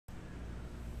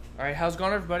Alright, how's it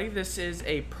going, everybody? This is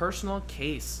a personal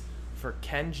case for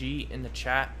Ken G in the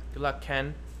chat. Good luck,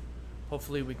 Ken.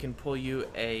 Hopefully we can pull you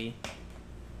a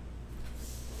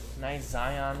nice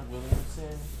Zion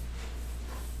Williamson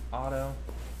auto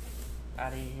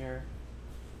out of here.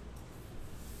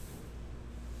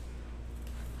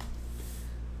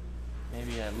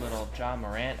 Maybe a little John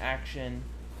Morant action.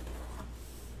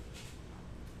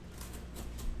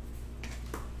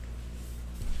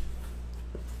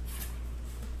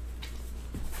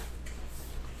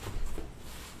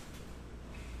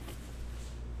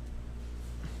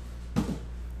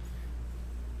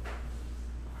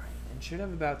 Should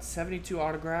have about 72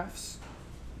 autographs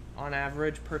on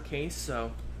average per case,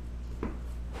 so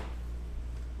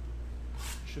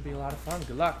should be a lot of fun.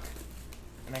 Good luck.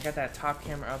 And I got that top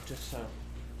camera up just so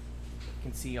you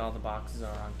can see all the boxes are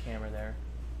on camera there.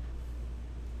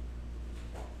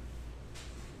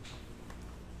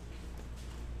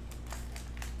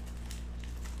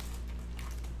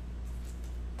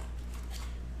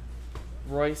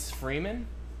 Royce Freeman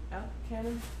out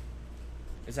cannon.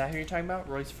 Is that who you're talking about?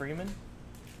 Royce Freeman?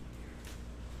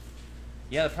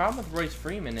 Yeah, the problem with Royce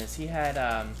Freeman is he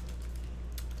had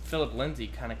Philip Lindsay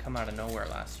kind of come out of nowhere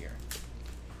last year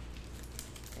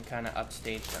and kind of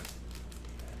upstaged him.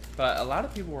 But a lot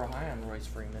of people were high on Royce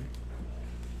Freeman.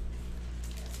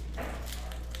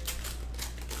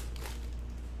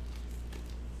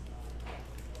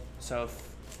 So if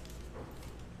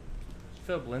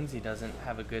Philip Lindsay doesn't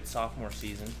have a good sophomore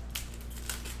season,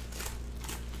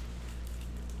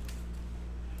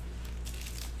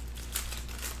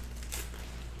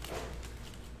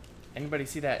 anybody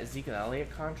see that Ezekiel Elliott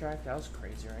contract? That was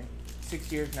crazy, right?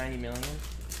 6 years, $90 million.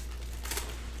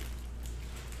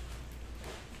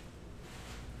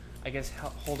 I guess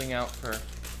holding out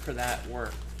for that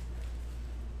work.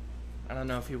 I don't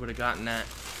know if he would have gotten that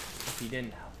if he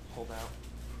didn't hold out.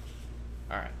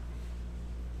 All right.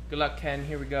 Good luck, Ken.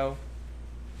 Here we go.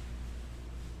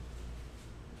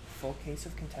 Full case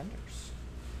of Contenders.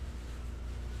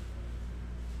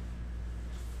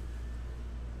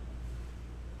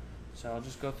 So I'll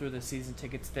just go through the season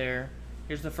tickets there.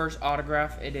 Here's the first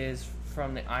autograph. It is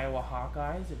from the Iowa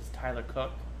Hawkeyes. It's Tyler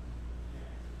Cook.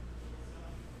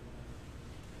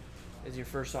 Is your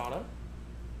first auto.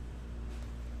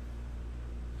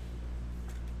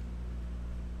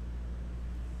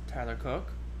 Tyler Cook.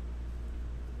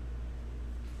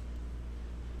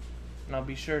 And I'll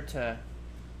be sure to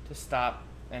stop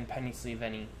and penny sleeve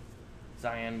any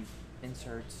Zion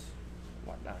inserts,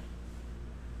 whatnot.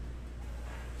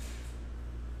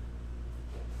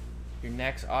 Your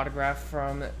next autograph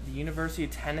from the University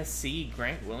of Tennessee,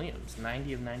 Grant Williams,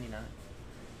 90 of 99.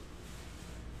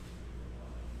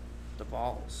 The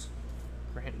Vols.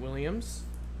 Grant Williams.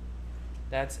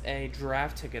 That's a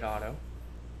draft ticket auto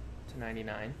to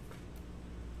 99.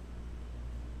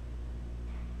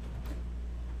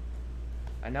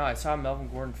 I know, I saw Melvin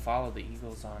Gordon follow the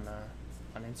Eagles on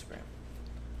Instagram.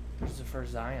 This is the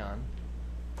first Zion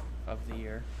of the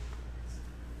year.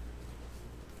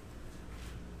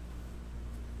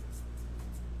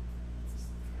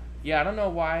 Yeah, I don't know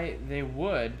why they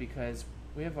would, because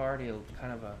we have already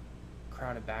kind of a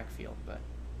crowded backfield, but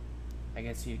I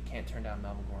guess you can't turn down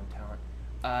Melvin Gordon talent.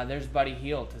 There's Buddy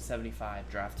Hield to 75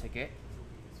 draft ticket.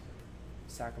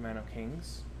 Sacramento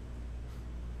Kings.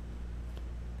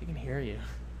 They can hear you.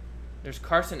 There's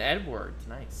Carson Edwards.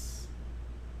 Nice.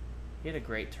 He had a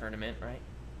great tournament, right?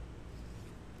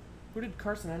 Who did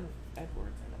Carson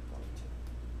Edwards end up going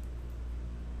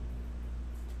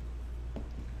to?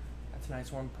 That's a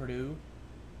nice one. Purdue.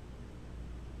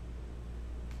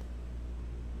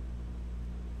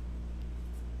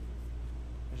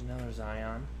 There's another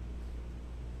Zion.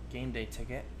 Game day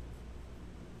ticket.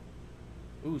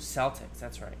 Ooh, Celtics.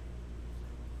 That's right.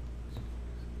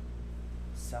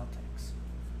 Celtics.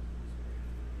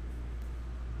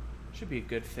 Should be a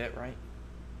good fit, right?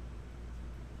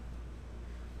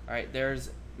 Alright,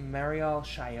 there's Marial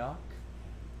Shayok.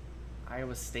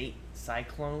 Iowa State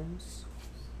Cyclones.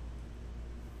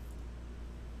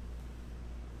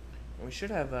 We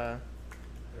should have a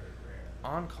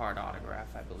on-card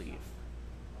autograph, I believe.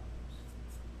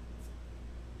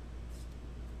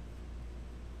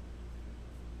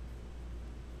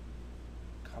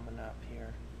 Coming up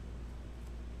here.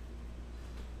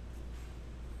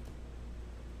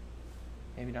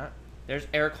 Maybe not. There's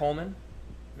Eric Holman,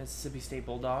 Mississippi State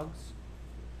Bulldogs.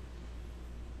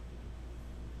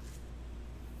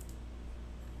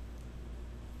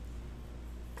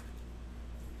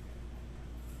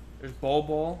 There's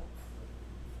Bol.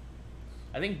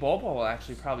 I think Bol will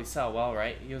actually probably sell well,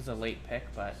 right? He was a late pick,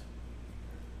 but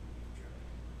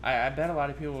I bet a lot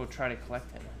of people will try to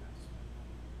collect him.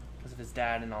 because of his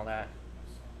dad and all that.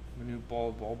 Manu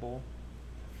Bol.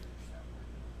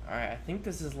 Alright, I think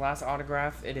this is his last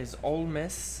autograph. It is Ole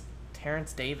Miss,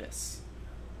 Terrence Davis.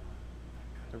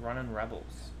 The Runnin'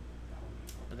 Rebels.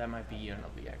 But that might be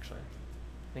UNLV, actually.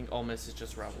 I think Ole Miss is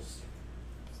just Rebels.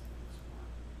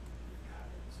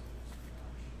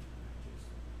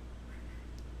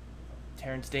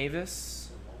 Terrence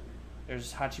Davis.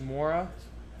 There's Hachimura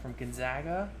from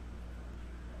Gonzaga.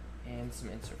 And some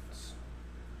inserts.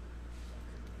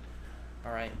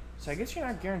 Alright, so I guess you're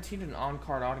not guaranteed an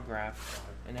on-card autograph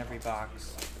in every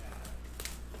box.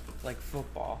 Like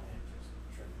football.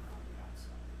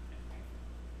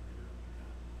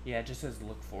 Yeah, it just says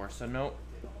look for, so no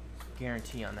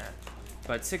guarantee on that.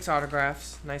 But 6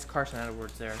 autographs. Nice Carson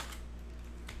Edwards there.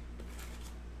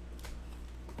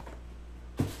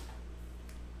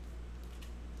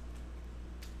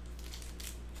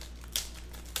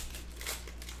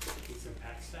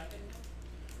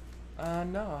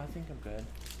 No, I think I'm good.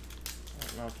 I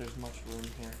don't know if there's much room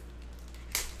here.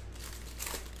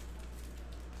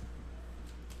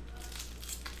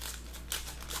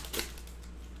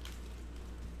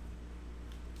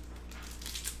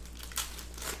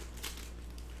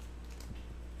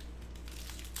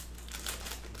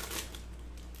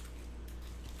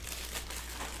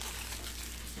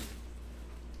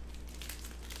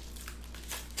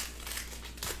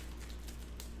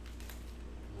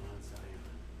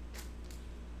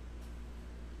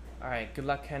 Alright, good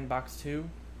luck, Ken. Box 2.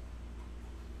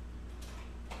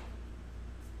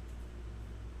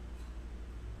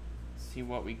 Let's see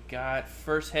what we got.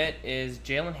 First hit is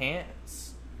Jalen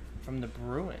Hands from the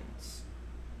Bruins.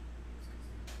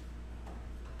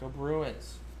 Go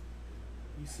Bruins.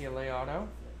 UCLA auto.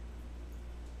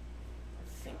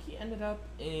 I think he ended up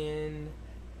in,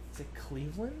 is it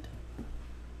Cleveland?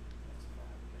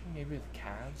 Maybe with the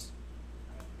Cavs.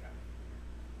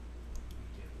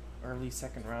 Early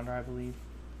second rounder, I believe.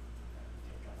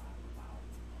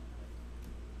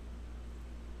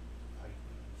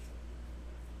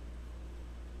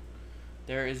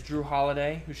 There is Drew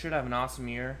Holiday, who should have an awesome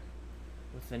year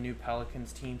with the new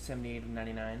Pelicans team,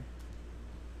 78/99.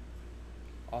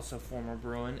 Also former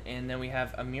Bruin. And then we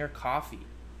have Amir Coffey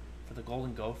for the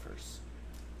Golden Gophers.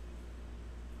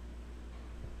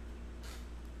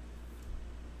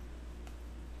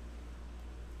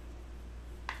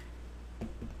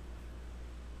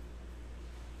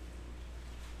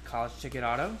 College ticket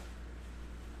auto.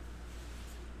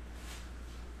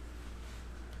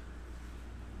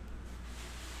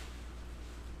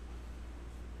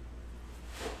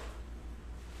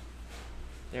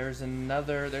 There's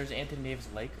Anthony Davis,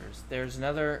 Lakers. There's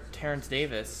another Terrence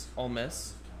Davis, Ole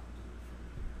Miss.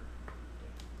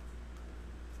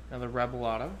 Another Rebel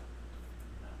auto.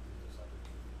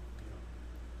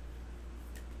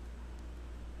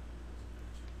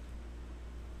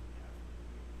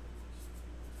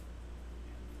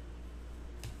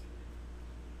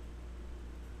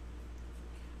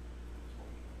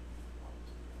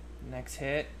 Next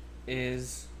hit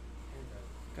is,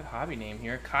 good hobby name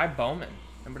here, Kai Bowman,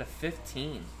 number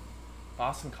 /15,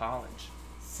 Boston College,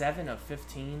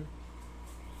 7/15.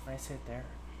 Nice hit there.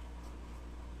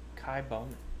 Kai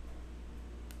Bowman.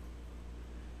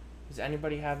 Does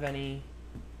anybody have any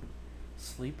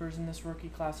sleepers in this rookie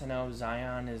class? I know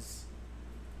Zion is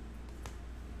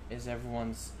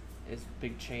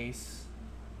big chase.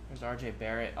 There's RJ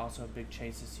Barrett, also a big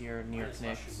chase this year. New York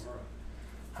Knicks.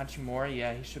 Hachimura,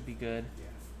 yeah, he should be good.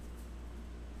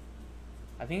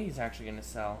 I think he's actually going to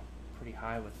sell pretty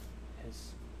high with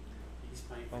his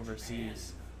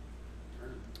overseas.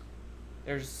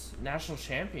 There's national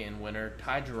champion winner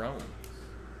Ty Jerome.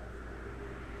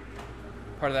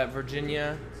 Part of that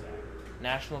Virginia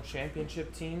national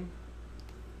championship team.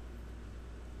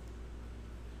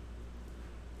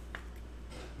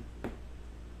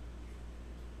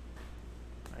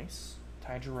 Nice.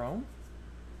 Ty Jerome.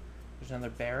 There's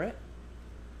another Barrett.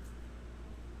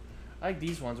 I like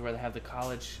these ones where they have the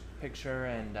college picture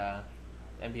and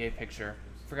NBA picture.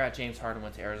 Forgot James Harden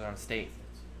went to Arizona State.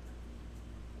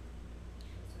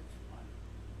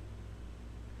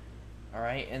 All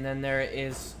right, and then there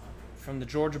is from the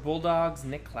Georgia Bulldogs,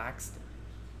 Nick Claxton.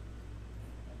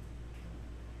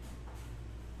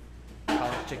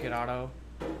 College ticket auto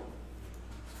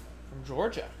from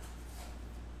Georgia.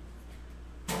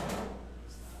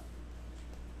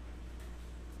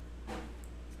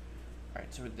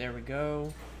 So there we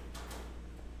go.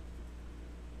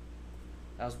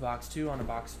 That was box 2 on to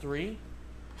box 3.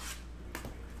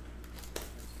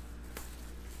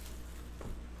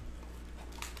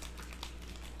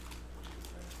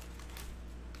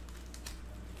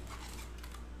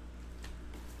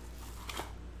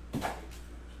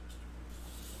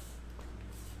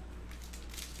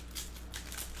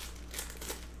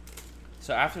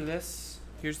 So after this,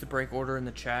 here's the break order in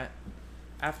the chat.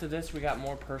 After this, we got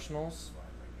more personals.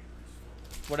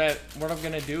 What I'm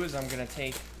gonna do is I'm gonna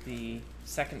take the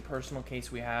second personal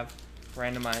case we have,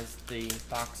 randomize the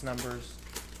box numbers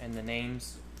and the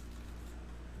names,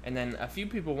 and then a few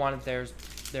people wanted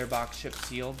their box shipped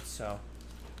sealed, so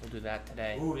we'll do that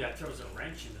today. Ooh, that throws a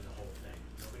wrench into the whole thing.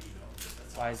 Nobody knows.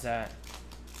 That's Why is that?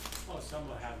 Oh, some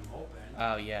will have them open.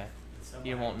 Oh yeah,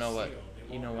 you won't know what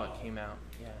what came out.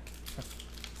 Yeah. But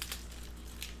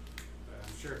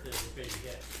I'm sure if there's a big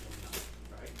hit, you'll know,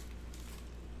 right?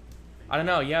 I don't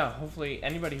know. Yeah, hopefully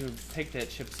anybody who picked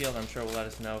it shipped sealed, I'm sure will let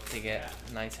us know if they get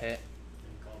a nice hit.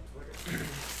 And call Twitter.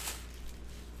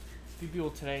 A few people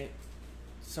today,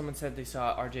 someone said they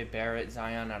saw R.J. Barrett,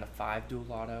 Zion out of 5 dual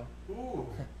auto. Ooh.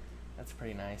 That's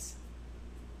pretty nice.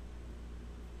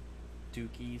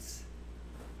 Dookies.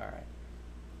 Alright.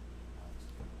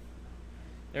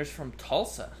 There's from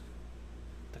Tulsa,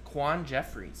 the Quan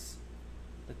Jeffries,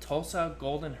 the Tulsa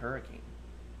Golden Hurricane.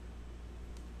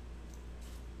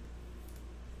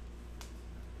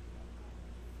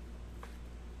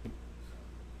 The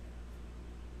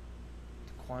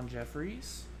Quan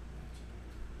Jeffries.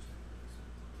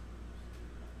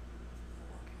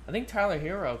 I think Tyler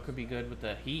Hero could be good with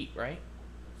the Heat, right?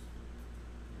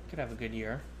 Could have a good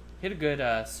year. Hit a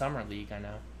good summer league, I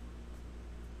know.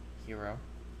 Hero.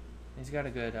 He's got a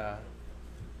good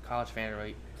college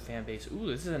fan base. Ooh,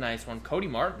 this is a nice one. Cody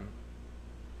Martin.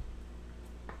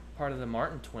 Part of the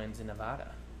Martin twins in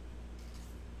Nevada.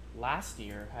 Last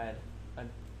year,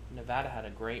 Nevada had a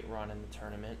great run in the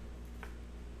tournament.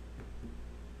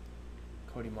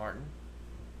 Cody Martin.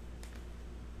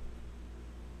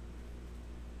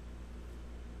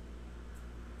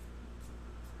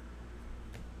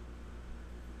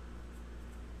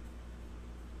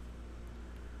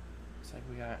 Looks like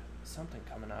we got something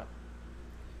coming up.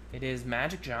 It is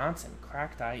Magic Johnson,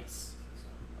 cracked ice.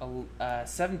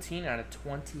 17 out of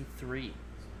 23.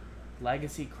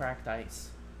 Legacy cracked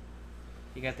ice.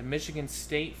 You got the Michigan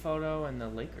State photo and the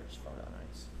Lakers photo.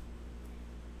 Nice.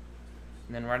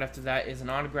 And then right after that is an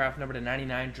autograph number to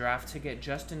 99 draft ticket,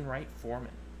 Justin Wright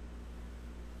Foreman.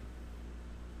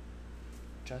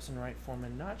 Justin Wright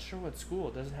Foreman. Not sure what school.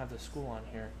 It doesn't have the school on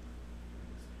here.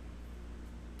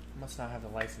 Must not have the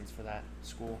license for that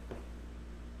school.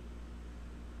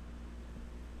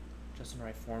 Justin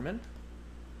Wright Foreman.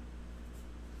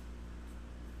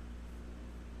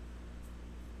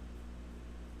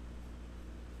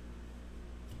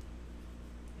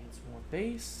 And some more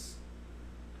base.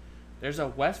 There's a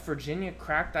West Virginia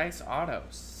cracked ice auto.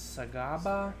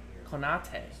 Sagaba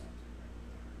Konate.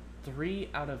 3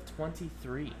 out of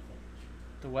 23.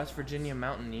 The West Virginia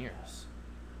Mountaineers.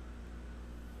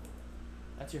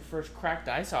 That's your first cracked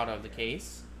ice auto of the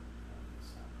case.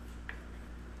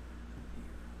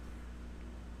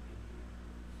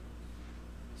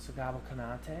 Sagaba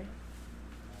Konate.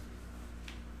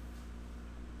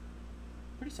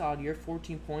 Pretty solid year.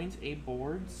 14 points, 8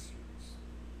 boards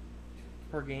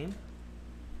per game.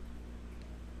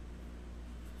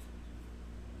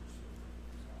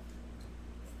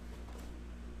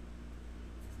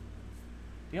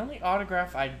 The only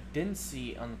autograph I didn't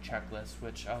see on the checklist,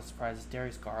 which I was surprised, is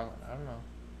Darius Garland. I don't know.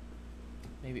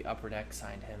 Maybe Upper Deck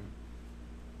signed him.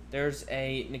 There's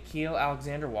a Nickeil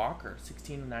Alexander-Walker,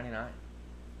 16/99.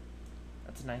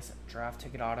 That's a nice draft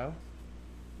ticket auto.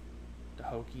 The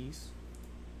Hokies.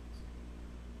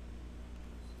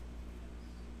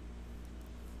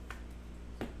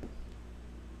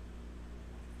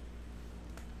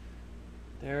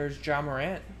 There's Ja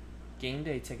Morant, game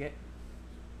day ticket.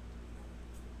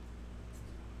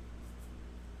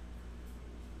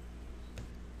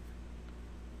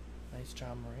 Nice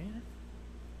Ja Morant.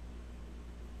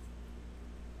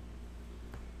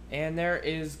 And there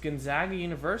is Gonzaga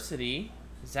University,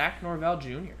 Zach Norvell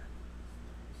Jr.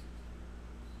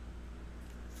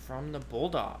 from the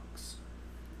Bulldogs.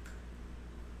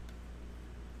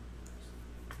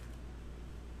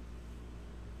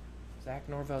 Zach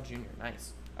Norvell Jr.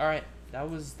 Nice. Alright, that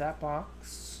was that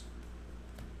box.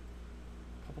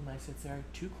 Couple nice hits there.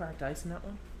 2 cracked ice in that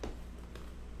one.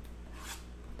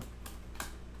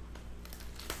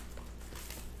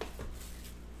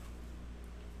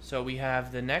 So we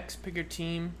have the next pick your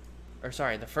team, or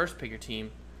sorry, the first pick your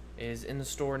team is in the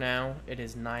store now. It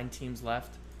is 9 teams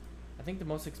left. I think the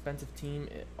most expensive team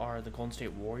are the Golden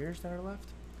State Warriors that are left.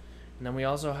 And then we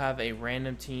also have a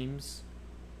random teams,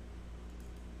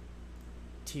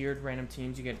 tiered random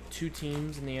teams. You get 2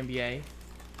 teams in the NBA.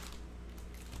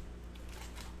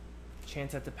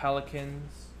 Chance at the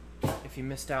Pelicans. If you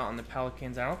missed out on the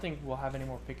Pelicans, I don't think we'll have any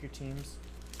more pick your teams.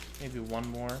 Maybe one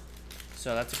more.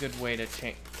 So that's a good way to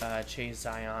chase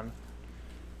Zion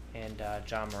and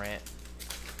John Morant.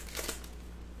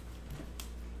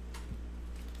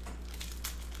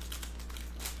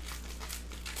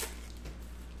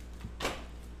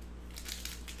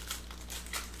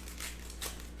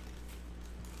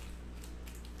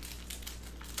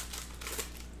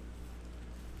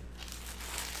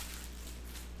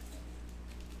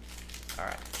 All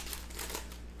right.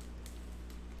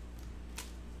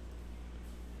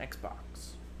 Next box.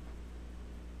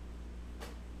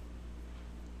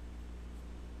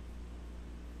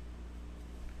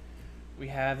 We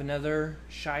have another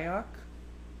Shyok,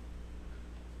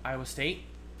 Iowa State,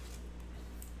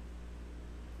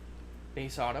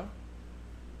 base auto,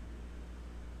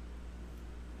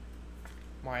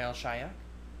 Mariel Shyok.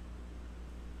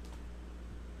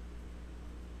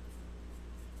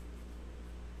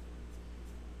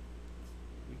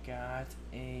 We got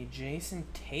a Jason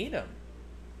Tatum.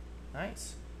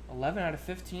 Nice. 11 out of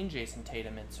 15 Jason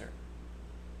Tatum insert.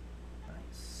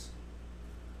 Nice.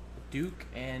 Duke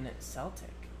and Celtic.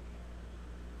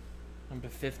 Number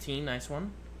 15, nice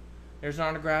one. There's an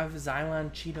autograph,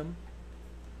 Zylan Cheatham.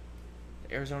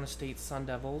 The Arizona State Sun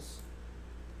Devils.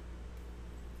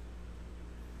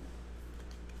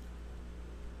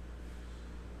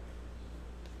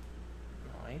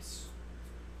 Nice.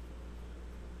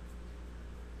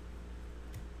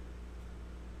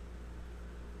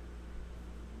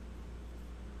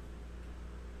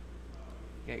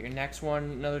 Get your next one,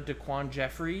 another Daquan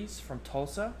Jeffries from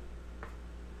Tulsa.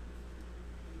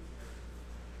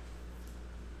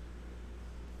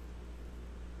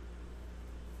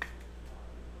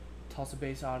 Tulsa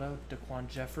base auto, Daquan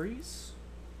Jeffries.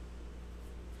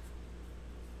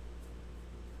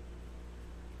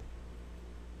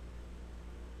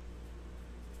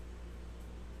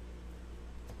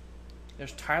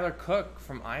 There's Tyler Cook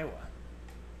from Iowa.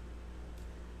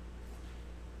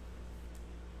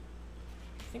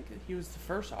 I think he was the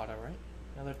first auto, right?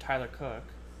 Another Tyler Cook.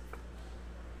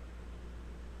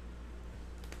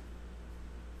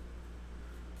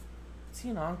 See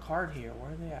an on card here.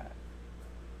 Where are they at?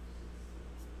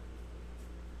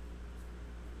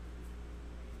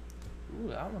 Ooh,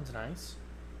 that one's nice.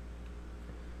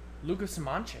 Luka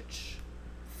Simoncic,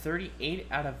 38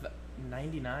 out of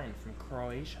 99 from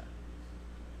Croatia.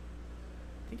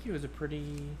 I think he was a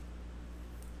pretty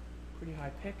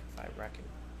high pick, if I reckon.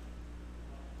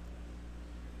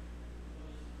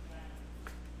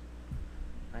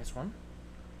 Nice one.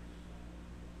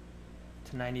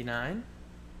 To 99.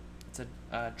 It's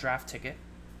a draft ticket.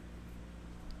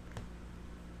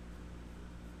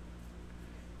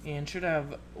 And should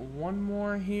have one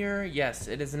more here. Yes,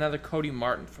 it is another Cody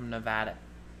Martin from Nevada.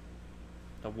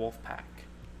 The Wolfpack.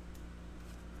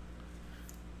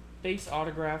 Base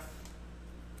autograph,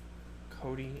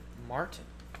 Cody Martin.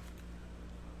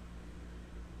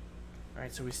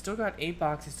 Alright, so we still got 8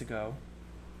 boxes to go.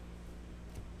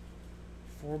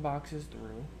 4 boxes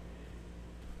through.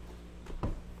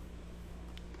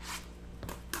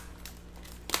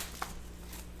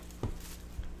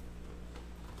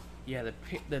 Yeah,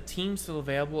 the team's still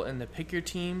available in the pick your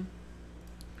team.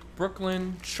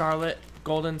 Brooklyn, Charlotte,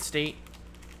 Golden State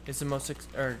is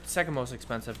the second most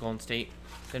expensive. Golden State.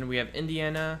 Then we have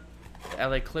Indiana, the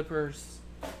LA Clippers,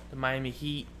 the Miami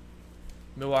Heat,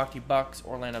 Milwaukee Bucks,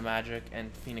 Orlando Magic,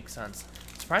 and Phoenix Suns.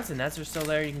 Surprised the Nets are still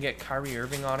there. You can get Kyrie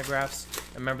Irving autographs.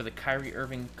 Remember the Kyrie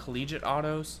Irving collegiate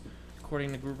autos.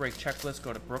 According to Group Break Checklist,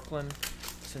 go to Brooklyn,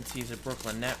 since he's a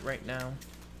Brooklyn Net right now.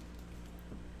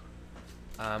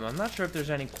 I'm not sure if there's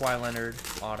any Kawhi Leonard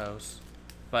autos,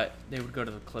 but they would go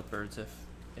to the Clippers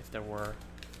if there were.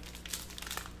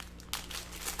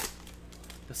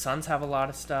 The Suns have a lot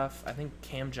of stuff. I think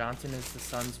Cam Johnson is the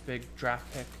Suns' big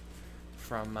draft pick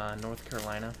from North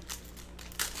Carolina.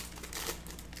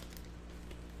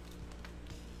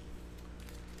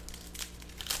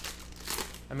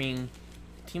 I mean,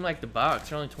 a team like the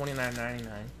Bucks are only $29.99,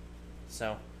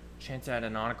 so chance to add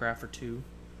an autograph or two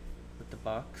with the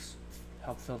Bucks,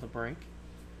 help fill the break.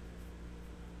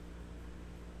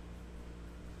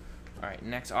 All right,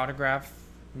 next autograph,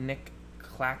 Nick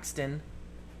Claxton,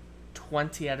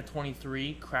 20 out of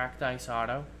 23, cracked ice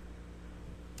auto.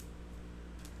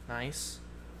 Nice.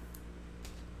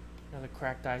 Another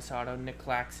cracked ice auto, Nick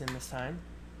Claxton this time.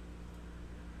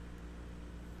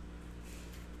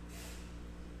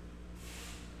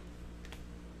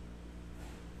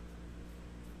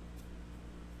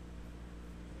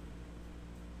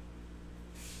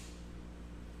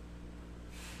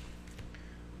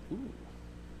 Ooh.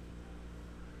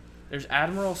 There's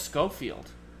Admiral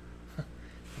Schofield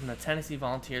from the Tennessee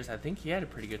Volunteers. I think he had a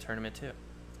pretty good tournament too.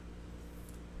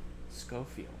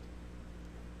 Schofield.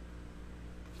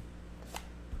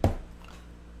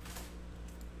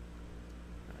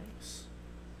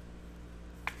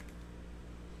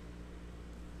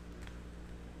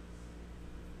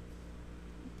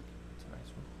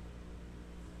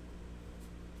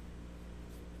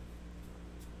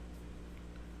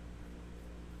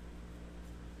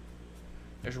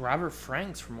 There's Robert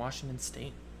Franks from Washington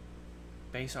State.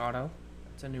 Base auto.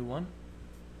 That's a new one.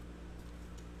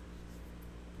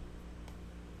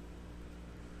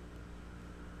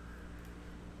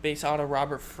 Base auto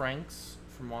Robert Franks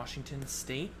from Washington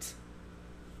State.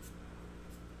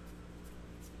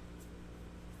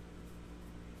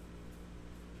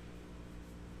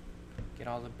 Get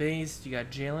all the base. You got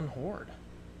Jalen Horde.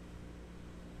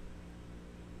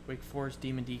 Wake Forest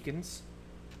Demon Deacons.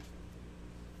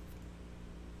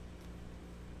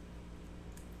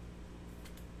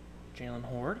 Jalen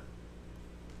Horde.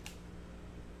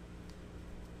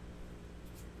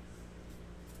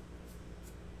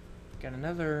 Got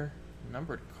another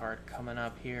numbered card coming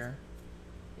up here.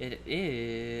 It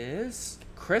is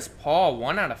Chris Paul,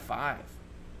 1 out of 5.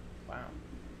 Wow.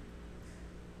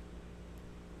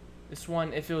 This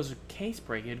one, if it was a case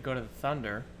break, it'd go to the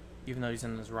Thunder, even though he's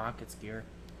in his Rockets gear.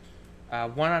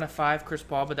 1 out of 5, Chris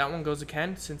Paul, but that one goes to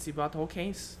Ken since he bought the whole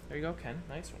case. There you go, Ken.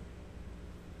 Nice one.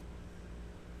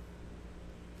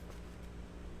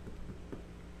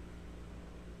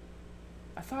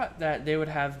 I thought that they would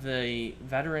have the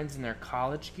veterans in their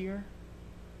college gear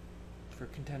for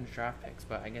Contenders draft picks,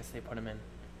 but I guess they put them in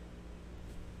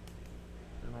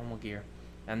the normal gear.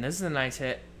 And this is a nice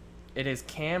hit. It is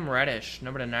Cam Reddish,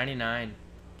 number to 99.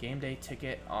 Game day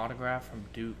ticket autograph from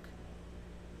Duke.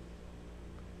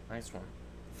 Nice one.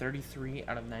 33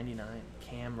 out of 99.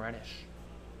 Cam Reddish.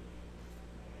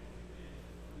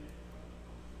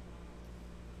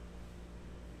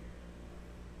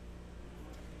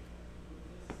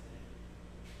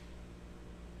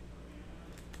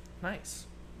 Nice.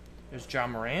 There's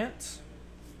John Morant.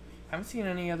 Haven't seen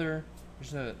any other.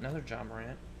 There's another John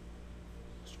Morant.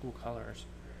 School colors.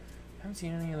 Haven't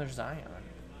seen any other Zion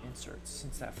inserts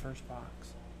since that first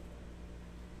box.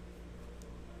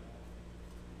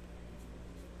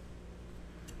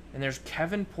 And there's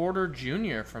Kevin Porter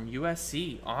Jr. from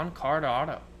USC on card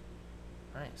auto.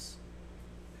 Nice.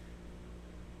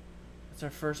 That's our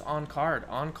first on card.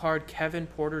 On card Kevin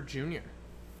Porter Jr.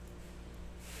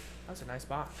 That's a nice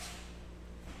box.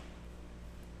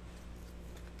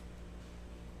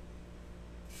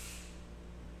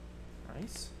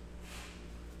 Nice.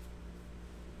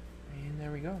 And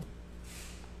there we go.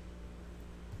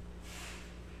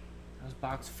 That was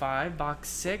box 5. Box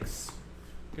 6.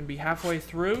 Gonna be halfway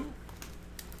through.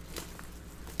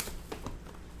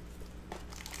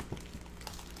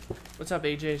 What's up,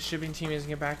 AJ? Shipping team isn't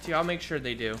get back to you. I'll make sure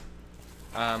they do.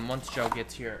 Once Joe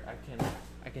gets here,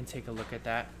 I can take a look at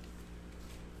that.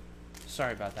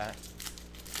 Sorry about that.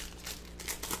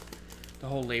 The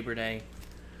whole Labor Day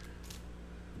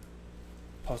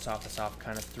post office off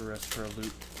kind of threw us for a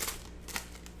loop.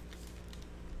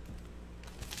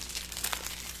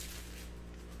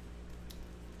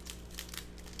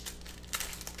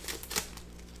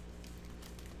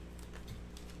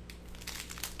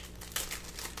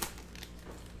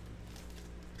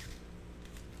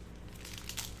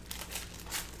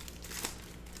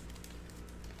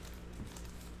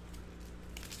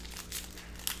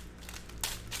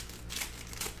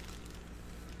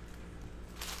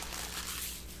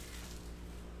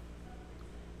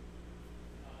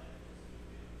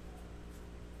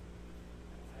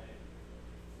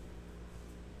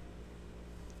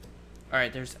 All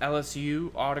right, there's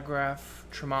LSU autograph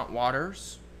Tremont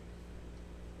Waters.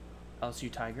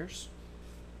 LSU Tigers.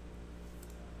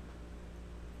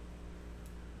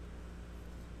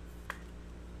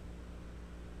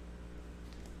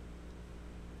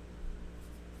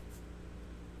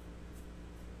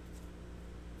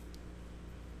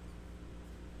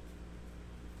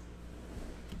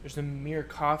 There's Amir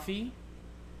Coffee.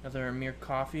 Another Amir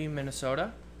Coffee,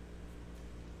 Minnesota.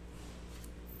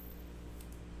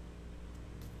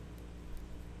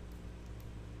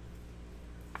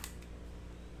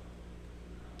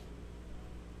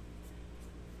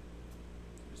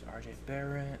 RJ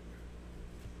Barrett.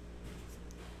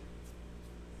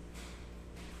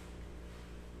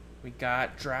 We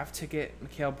got draft ticket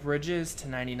Mikal Bridges to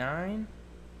 99.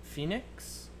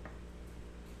 Phoenix.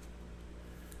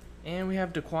 And we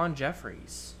have Daquan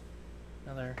Jeffries.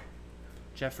 Another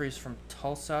Jeffries from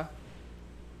Tulsa.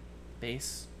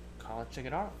 Base college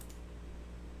ticket auto.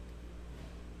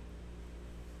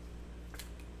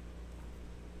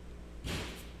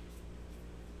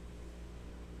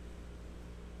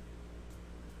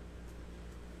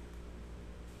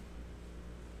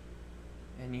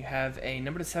 And you have a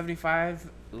number to 75,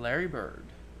 Larry Bird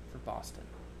for Boston.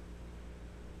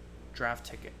 Draft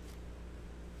ticket.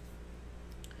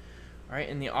 All right,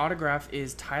 and the autograph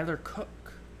is Tyler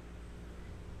Cook.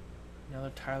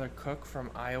 Another Tyler Cook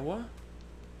from Iowa.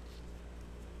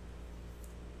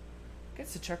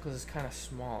 guess the checklist is kind of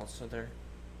small, so there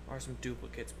are some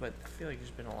duplicates, but I feel like there's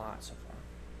been a lot so far.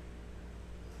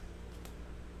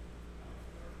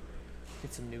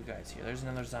 Get some new guys here. There's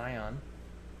another Zion.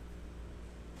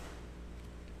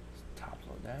 Let's top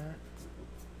load that.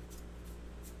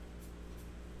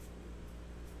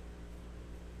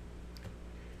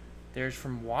 There's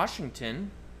from Washington.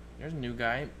 There's a new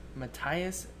guy,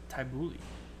 Matthias Taibuli.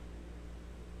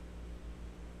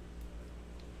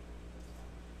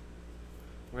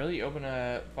 Really? Open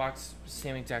a box,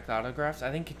 same exact autographs?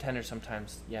 I think Contenders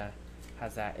sometimes, yeah,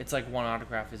 has that. It's like one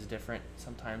autograph is different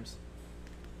sometimes.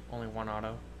 Only one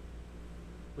auto.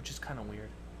 Which is kind of weird.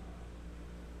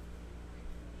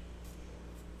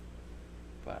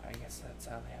 But I guess that's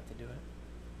how they have to do it.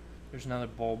 There's another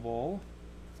Bol.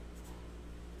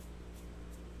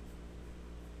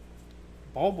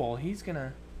 Bol, he's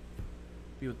gonna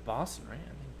be with Boston, right? I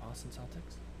think Boston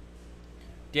Celtics.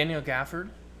 Daniel Gafford,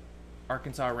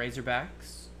 Arkansas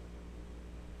Razorbacks.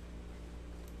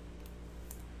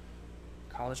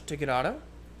 College ticket auto.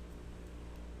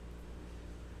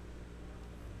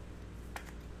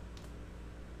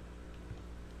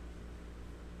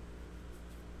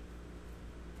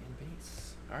 And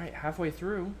base. All right, halfway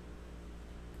through.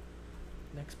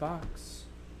 Next box.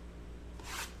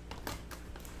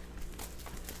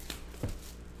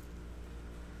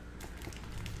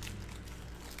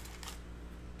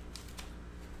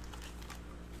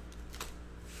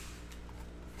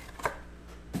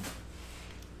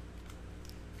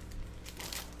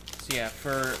 Yeah,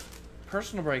 for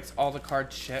personal breaks, all the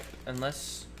cards ship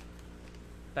unless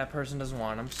that person doesn't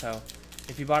want them. So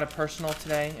if you bought a personal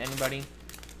today, anybody,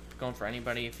 going for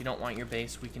anybody, if you don't want your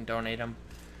base, we can donate them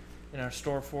in our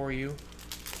store for you.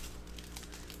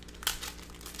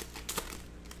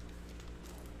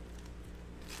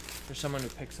 There's someone who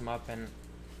picks them up and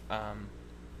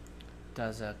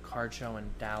does a card show in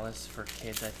Dallas for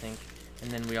kids, I think. And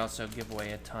then we also give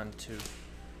away a ton to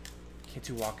kids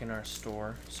who walk in our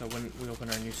store. So when we open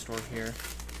our new store here,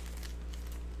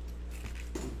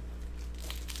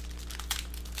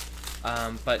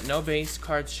 but no base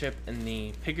cards ship in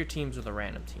the pick your teams or the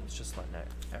random teams. Just letting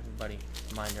everybody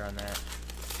reminder on that.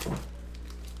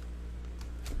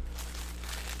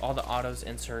 All the autos,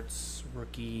 inserts,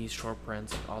 rookies, short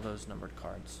prints, all those numbered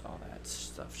cards, all that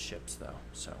stuff ships though.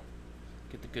 So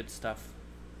get the good stuff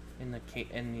in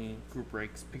the group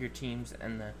breaks, pick your teams,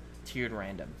 and the tiered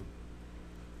random.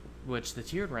 Which the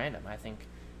tiered random, I think,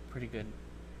 pretty good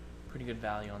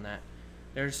value on that.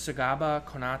 There's Sagaba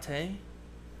Konate,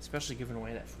 especially giving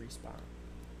away that free spot.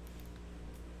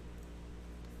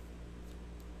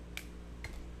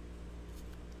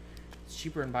 It's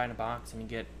cheaper than buying a box, and you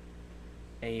get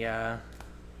a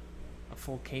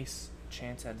full case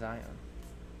chance at Zion.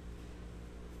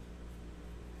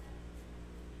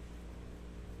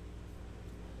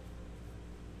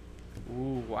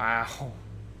 Ooh, wow.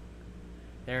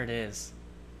 There it is.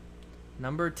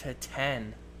 Number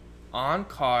 /10. On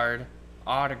card.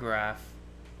 Autograph.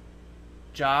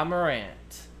 Ja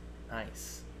Morant.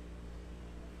 Nice.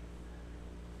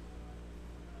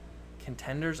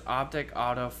 Contenders Optic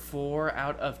Auto. 4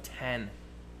 out of 10.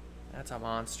 That's a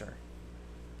monster.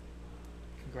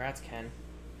 Congrats, Ken.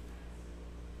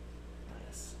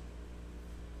 Nice.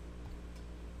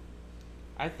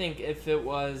 I think if it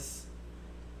was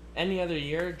any other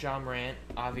year, Ja Morant,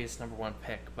 obvious #1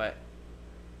 pick, but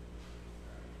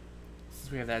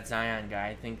since we have that Zion guy,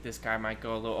 I think this guy might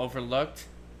go a little overlooked.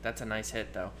 That's a nice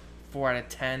hit, though. 4 out of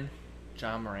 10,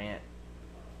 Ja Morant.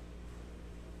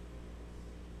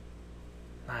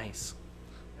 Nice.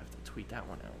 I have to tweet that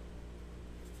one out.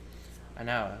 I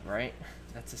know, right?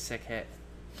 That's a sick hit.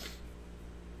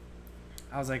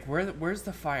 I was like, where's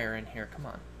the fire in here? Come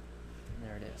on. And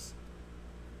there it is.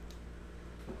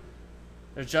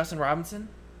 There's Justin Robinson,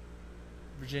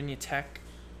 Virginia Tech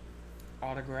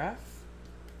autograph.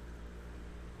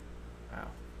 Wow.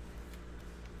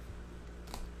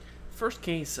 First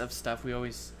case of stuff we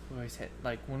always hit.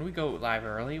 Like when we go live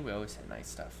early, we always hit nice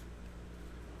stuff.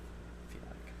 I feel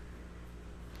like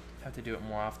have to do it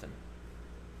more often.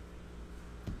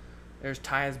 There's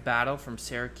Tyus Battle from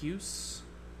Syracuse.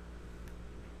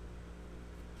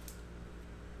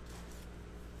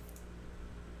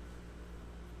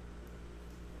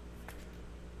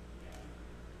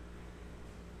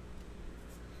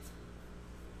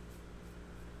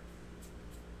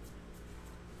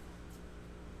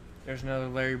 There's another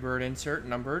Larry Bird insert,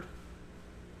 numbered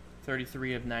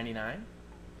 33 of 99.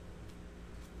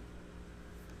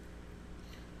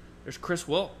 There's Chris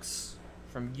Wilkes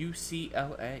from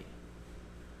UCLA.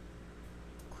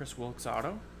 Chris Wilkes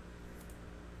auto.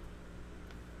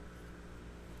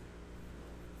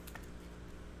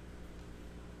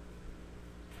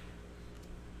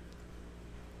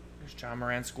 There's John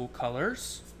Moran School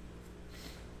Colors.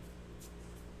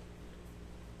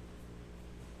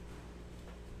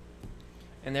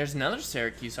 And there's another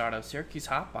Syracuse auto. Syracuse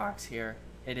hot box here.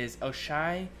 It is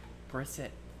O'Shea Brissett.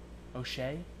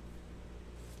 O'Shea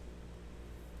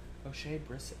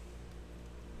Brissett.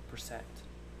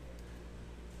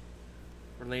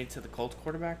 Related to the Colts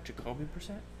quarterback, Jacoby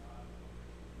Brissett.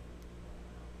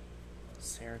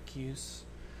 Syracuse.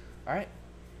 Alright.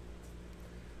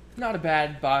 Not a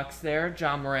bad box there.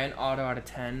 John Morant auto out of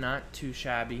 10. Not too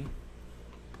shabby.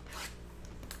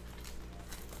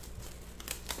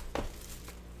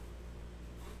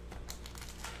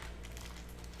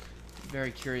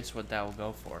 Very curious what that will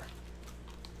go for.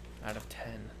 Out of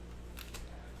 10.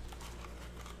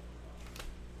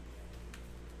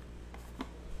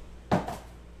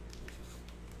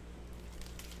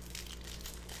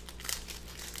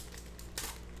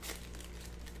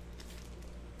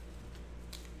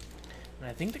 And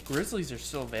I think the Grizzlies are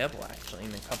still available, actually,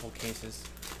 in a couple cases.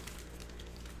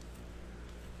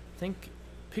 I think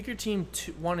pick your team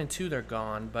 1 and 2, they're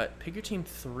gone, but pick your team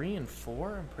 3 and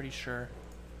 4, I'm pretty sure.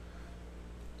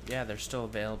 Yeah, they're still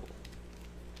available.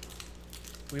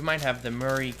 We might have the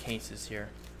Murray cases here.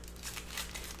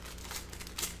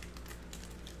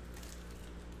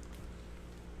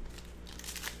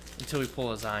 Until we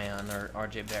pull a Zion or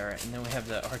RJ Barrett, and then we have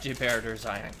the RJ Barrett or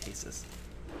Zion cases.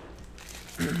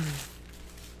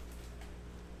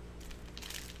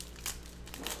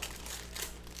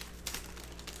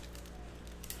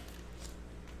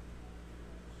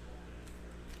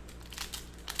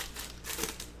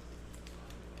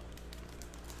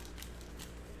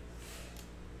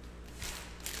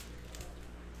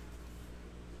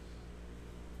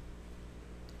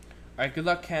 Alright, good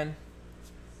luck, Ken.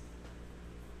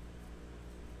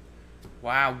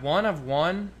 Wow, 1 of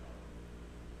 1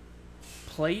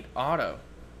 plate auto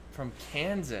from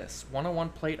Kansas. 1 of 1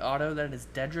 plate auto. That is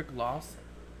Dedrick Lawson.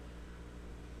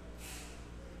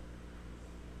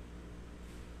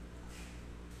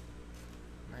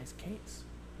 Nice case.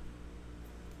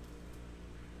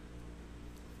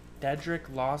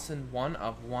 Dedrick Lawson, 1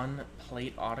 of 1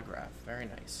 plate autograph. Very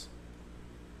nice.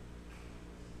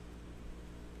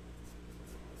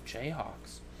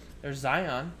 Jayhawks. There's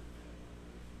Zion.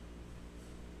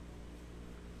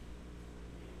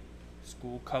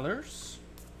 School colors.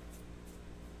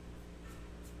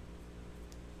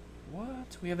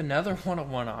 What? We have another 1 of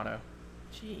 1 auto.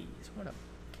 Jeez, what a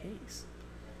case.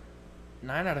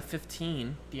 9 out of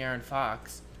 15, De'Aaron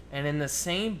Fox. And in the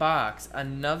same box,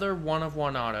 another 1 of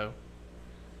 1 auto.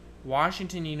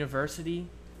 Washington University.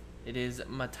 It is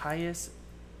Matthias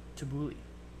Tabuli.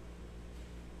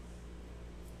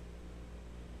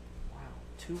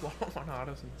 2 1-on-1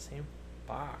 autos in the same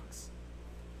box.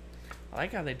 I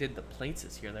like how they did the plates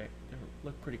this year. They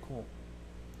look pretty cool.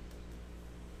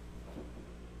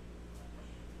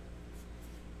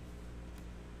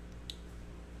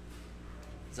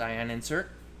 Zion insert.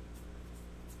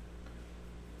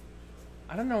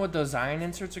 I don't know what those Zion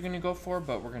inserts are going to go for,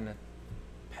 but we're going to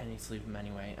penny sleeve them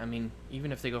anyway. I mean,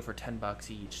 even if they go for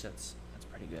 $10 each, that's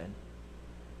pretty good.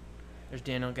 There's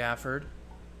Daniel Gafford.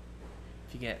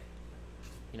 If you get,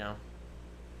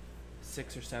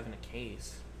 6 or 7 a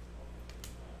case.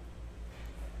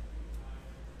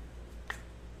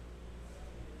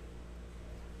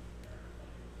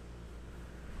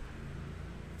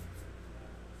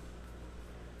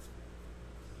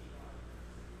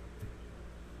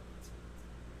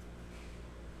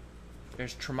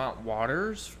 There's Tremont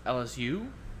Waters, LSU.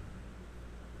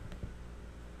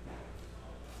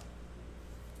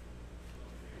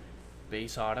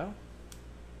 Base auto.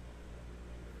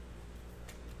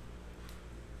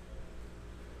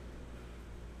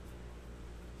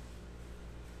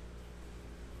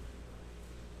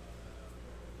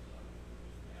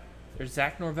 There's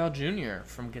Zach Norvell Jr.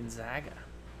 from Gonzaga.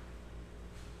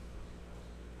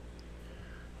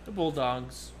 The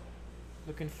Bulldogs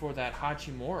looking for that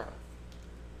Hachimura.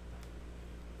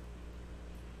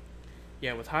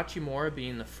 Yeah, with Hachimura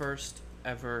being the first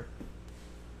ever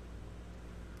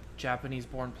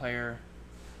Japanese-born player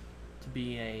to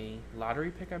be a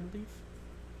lottery pick, I believe.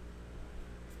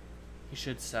 He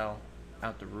should sell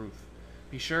out the roof.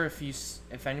 Be sure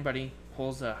if anybody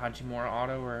pulls a Hachimura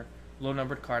auto or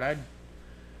low-numbered card,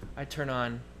 I'd turn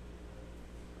on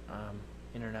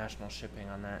international shipping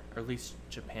on that, or at least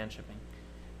Japan shipping.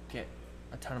 Get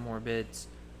a ton of more bids.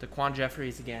 Daquan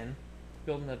Jeffries again,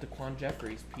 building the Daquan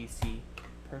Jeffries PC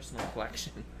personal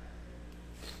collection.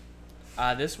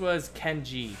 This was Ken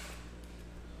G.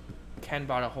 Ken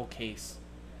bought a whole case.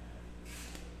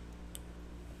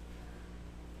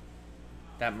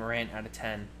 That Morant out of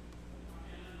 10.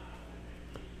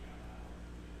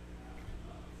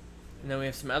 And then we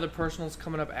have some other personals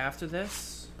coming up after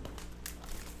this.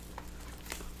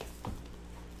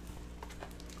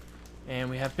 And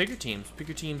we have bigger teams.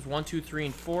 Bigger teams 1, 2, 3,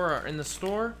 and 4 are in the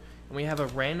store. And we have a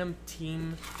random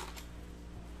team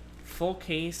full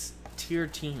case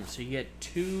tiered team. So you get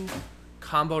 2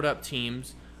 comboed up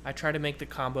teams. I try to make the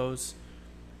combos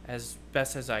as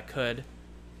best as I could.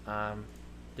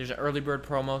 There's an early bird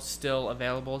promo still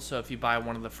available. So if you buy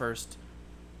one of the first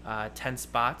 10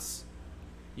 spots,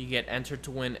 you get entered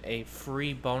to win a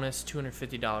free bonus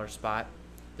 $250 spot.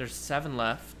 There's 7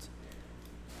 left.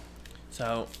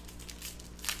 So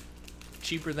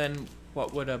cheaper than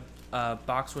what would a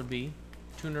box would be,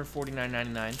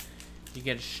 $249.99. You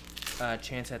get a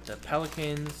chance at the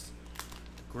Pelicans,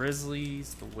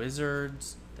 Grizzlies, the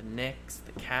Wizards, the Knicks,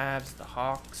 the Cavs, the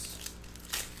Hawks,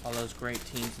 all those great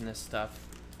teams in this stuff.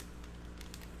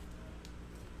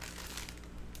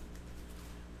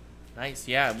 Nice,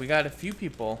 yeah, we got a few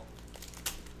people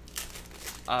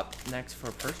up next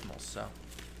for personals.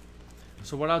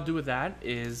 So what I'll do with that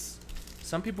is,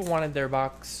 some people wanted their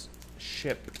box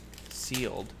shipped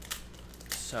sealed,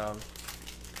 so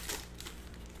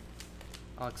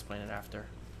I'll explain it after.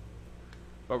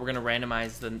 But we're gonna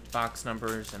randomize the box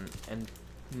numbers and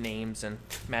names and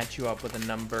match you up with a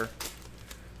number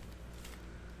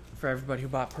for everybody who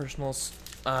bought personals.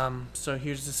 So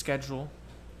here's the schedule.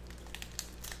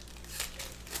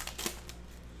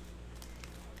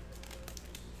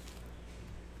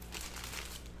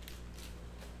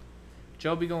 Joe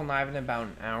will be going live in about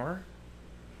an hour.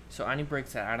 So any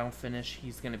breaks that I don't finish,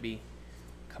 he's going to be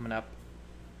coming up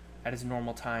at his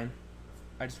normal time.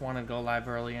 I just wanted to go live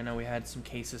early. I know we had some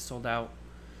cases sold out.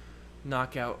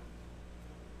 Knockout.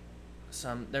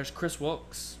 There's Chris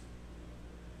Wilkes.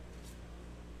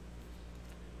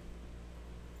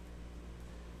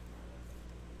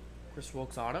 Chris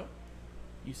Wilkes auto.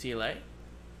 UCLA.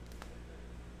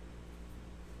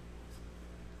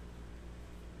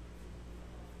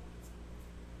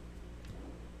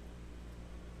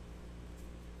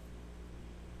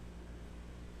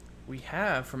 We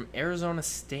have from Arizona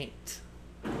State.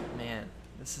 Man,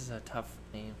 this is a tough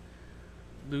name.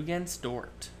 Lugens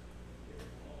Dort.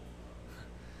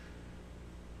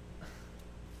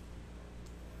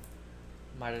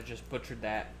 Might have just butchered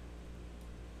that.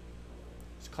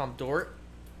 Just call him Dort.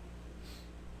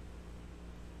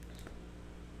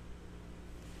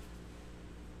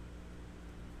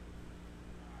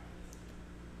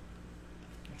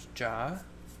 There's Ja.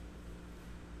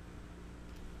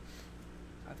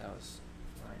 That was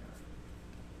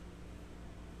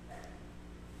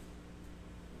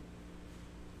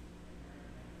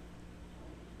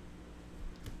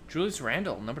Julius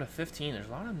Randle, number to 15. There's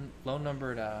a lot of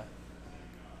low-numbered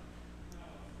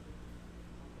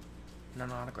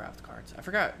non-autographed cards. I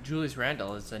forgot Julius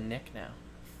Randle is a Knick now.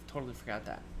 Totally forgot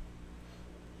that.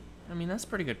 I mean, that's a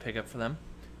pretty good pickup for them.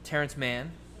 Terrence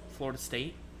Mann, Florida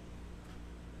State.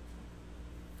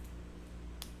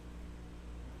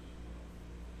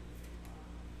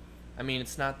 I mean,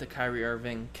 it's not the Kyrie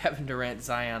Irving, Kevin Durant,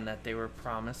 Zion that they were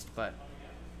promised, or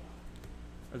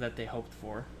that they hoped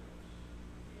for.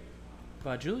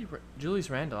 But Julius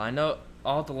Randle, I know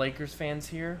all the Lakers fans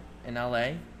here in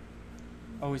LA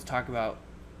always talk about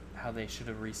how they should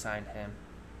have re-signed him.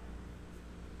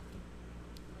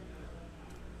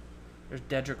 There's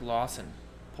Dedrick Lawson,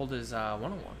 pulled his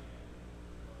 101.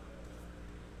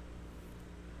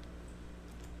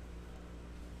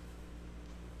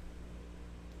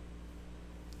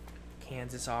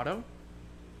 Kansas auto.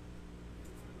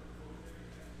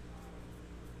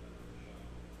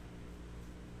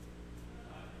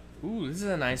 Ooh, this is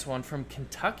a nice one from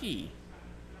Kentucky.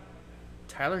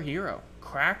 Tyler Hero.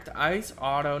 Cracked ice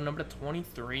auto number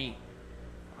 23.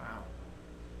 Wow.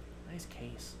 Nice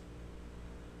case.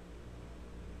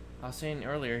 I was saying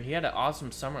earlier, he had an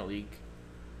awesome summer league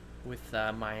with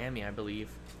Miami, I believe.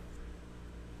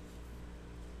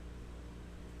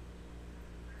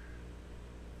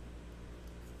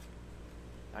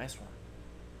 Nice one.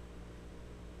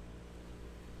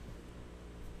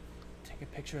 Take a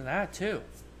picture of that too.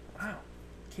 Wow,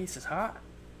 case is hot.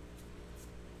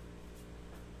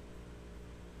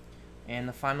 And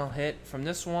the final hit from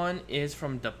this one is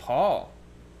from DePaul.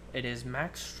 It is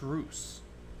Max Strus.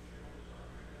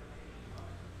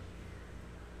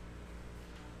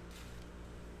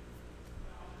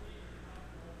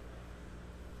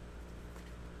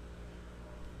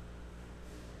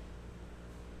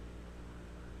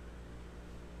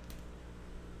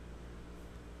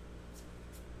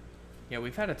 Yeah,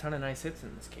 we've had a ton of nice hits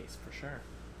in this case, for sure.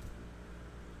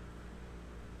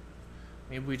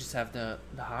 Maybe we just have the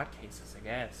hot cases, I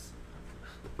guess.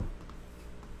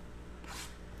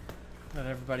 Let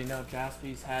everybody know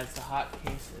Jaspy's has the hot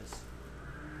cases.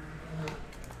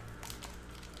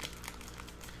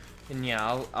 And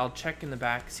yeah, I'll check in the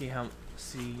back, see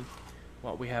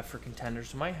what we have for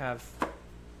contenders. We might have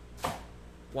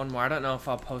one more. I don't know if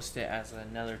I'll post it as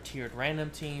another tiered random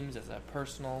teams, as a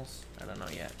personals. I don't know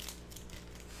yet.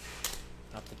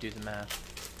 I'll have to do the math.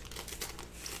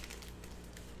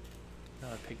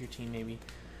 Another pick your team maybe.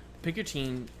 Pick your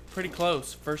team pretty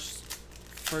close. First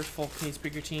full case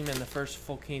pick your team and the first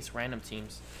full case random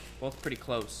teams. Both pretty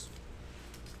close.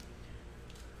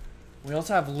 We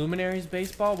also have Luminaries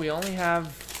Baseball. We only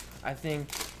have, I think,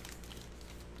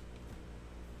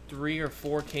 3 or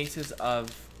 4 cases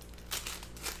of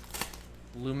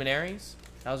Luminaries.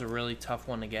 That was a really tough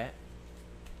one to get.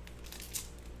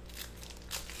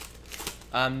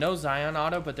 No Zion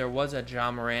auto, but there was a Ja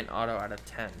Morant auto out of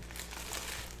 10.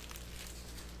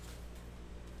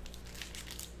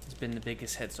 It's been the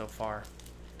biggest hit so far.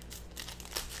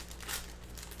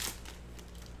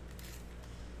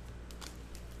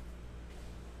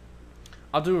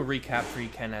 I'll do a recap for you,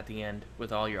 Ken, at the end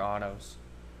with all your autos.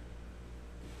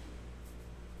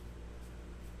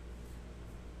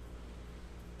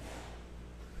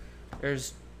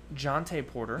 There's Jonte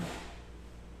Porter.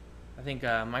 I think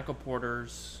Michael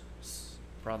Porter's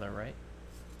brother, right?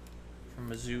 From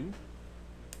Mizzou.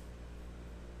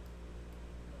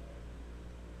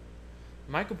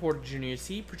 Michael Porter Jr., is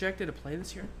he projected to play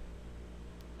this year?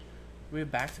 Do we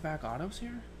have back-to-back autos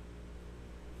here?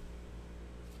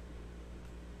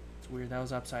 It's weird, that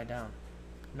was upside down.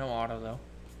 No auto, though.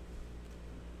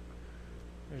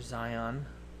 There's Zion.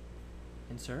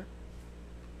 Insert.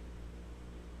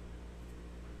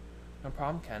 No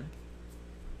problem, Ken.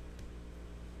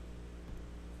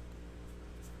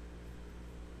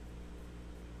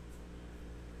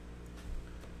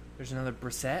 There's another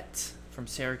Brissett from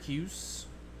Syracuse.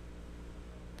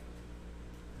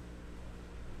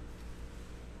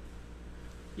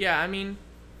 Yeah, I mean,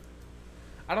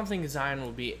 I don't think Zion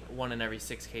will be 1 in every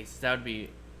 6 cases. That would be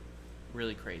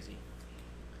really crazy.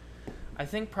 I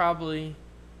think probably,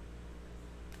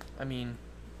 I mean,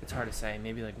 it's hard to say.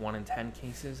 Maybe like 1 in 10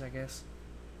 cases, I guess.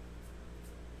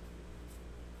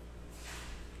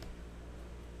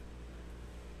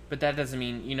 But that doesn't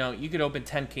mean, you know, you could open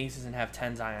 10 cases and have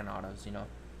 10 Zion autos, you know.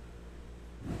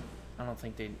 I don't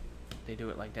think they do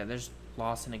it like that. There's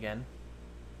Lawson again.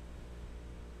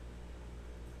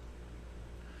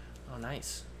 Oh,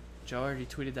 nice. Joe already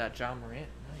tweeted that Ja Morant.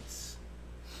 Nice.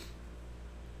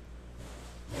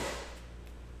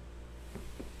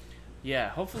 Yeah,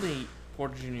 hopefully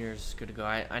Porter Jr. is good to go.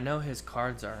 I know his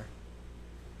cards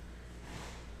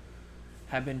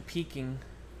have been peaking,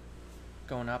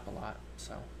 going up a lot,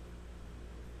 so.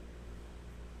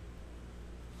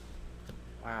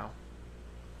 Wow.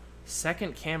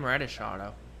 Second Cam Reddish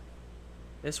auto.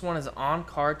 This one is on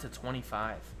card to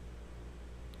 25.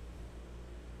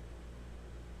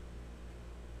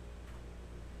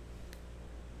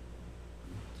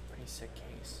 It's a pretty sick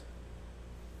case.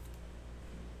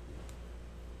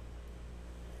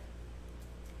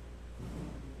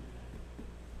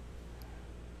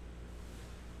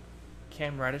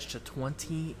 Cam Reddish to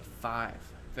 25.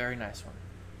 Very nice one.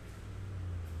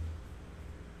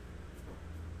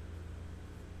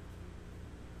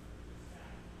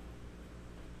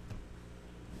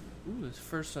 Ooh, this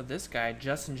first of this guy,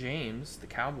 Justin James, the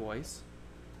Cowboys.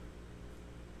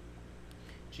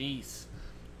 Jeez.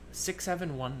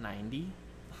 6'7", 190.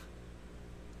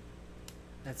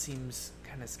 That seems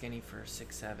kind of skinny for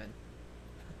 6'7".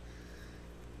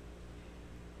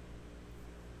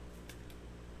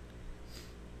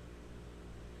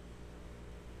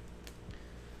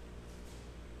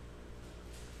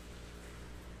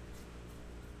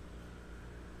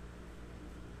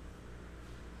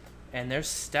 And there's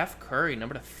Steph Curry,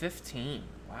 number 15.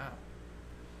 Wow.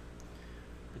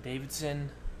 The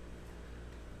Davidson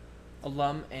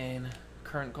alum and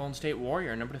current Golden State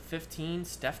Warrior, number 15,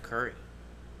 Steph Curry.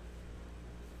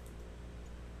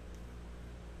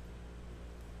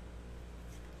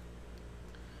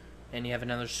 And you have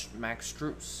another Max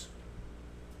Strus.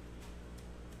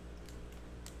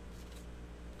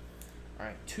 All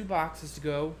right, 2 boxes to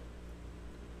go.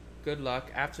 Good luck.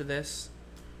 After this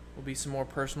will be some more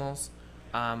personals.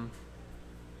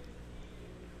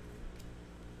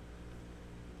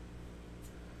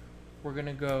 We're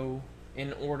gonna go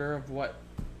in order of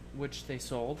which they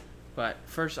sold, but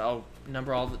first I'll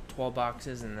number all the 12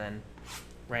 boxes and then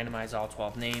randomize all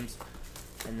 12 names,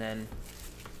 and then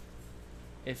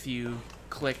if you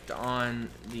clicked on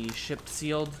the shipped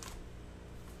sealed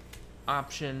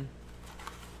option,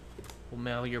 we'll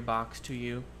mail your box to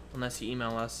you unless you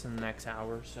email us in the next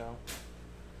hour or so.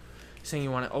 saying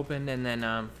you want it opened, and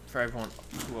then for everyone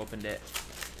who opened it.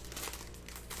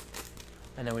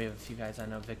 I know we have a few guys. I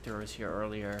know Victor was here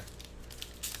earlier.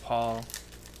 Paul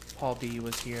B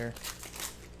was here.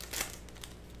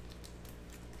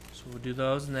 So we'll do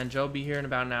those, and then Joe will be here in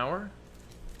about an hour.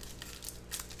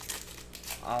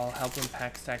 I'll help him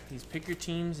pack stack these. Pick your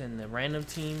teams and the random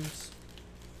teams.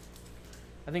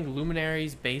 I think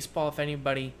Luminaries Baseball, if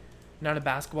anybody not a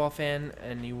basketball fan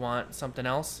and you want something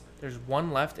else, there's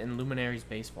one left in Luminaries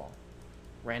Baseball.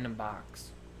 Random box.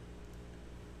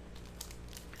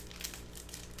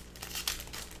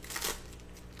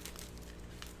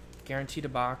 Guaranteed a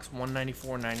box,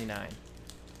 $194.99.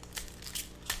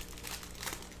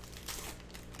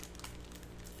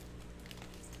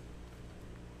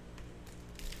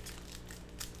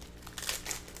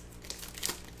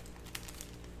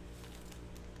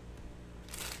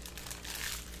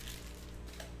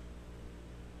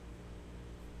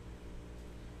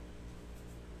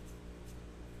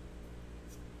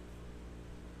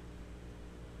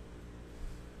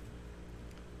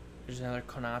 There's another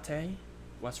Konate,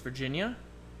 West Virginia.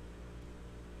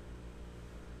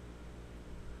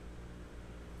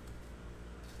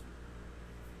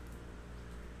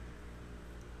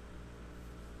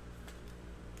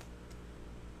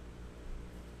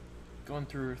 Going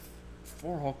through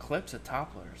 4 whole clips of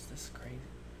Topplers. This is crazy.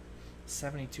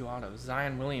 72 autos.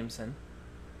 Zion Williamson.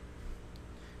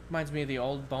 Reminds me of the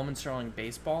old Bowman Sterling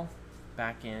baseball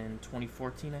back in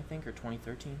 2014, I think, or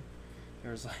 2013.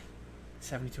 There was like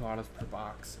 72 autos per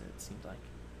box, it seemed like.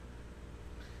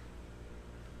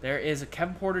 There is a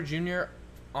Kevin Porter Jr.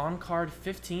 on card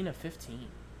 15 of 15.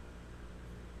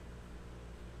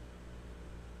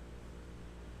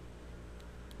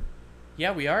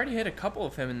 Yeah, we already hit a couple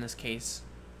of him in this case.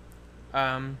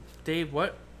 Dave,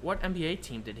 what NBA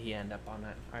team did he end up on?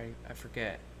 I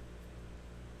forget.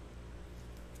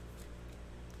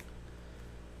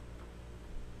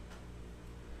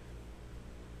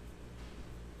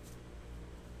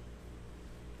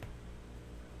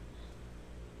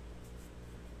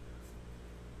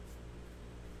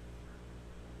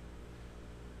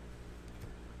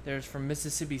 There's from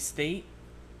Mississippi State.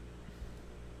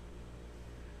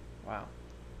 Wow.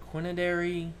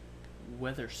 Quinidary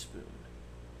Witherspoon.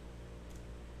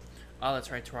 Oh,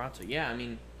 that's right, Toronto. Yeah, I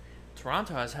mean,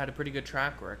 Toronto has had a pretty good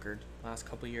track record last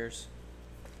couple years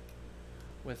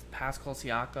with Pascal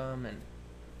Siakam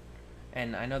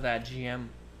and I know that GM.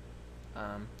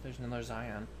 There's another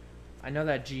Zion. I know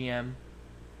that GM.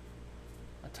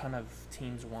 A ton of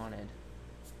teams wanted.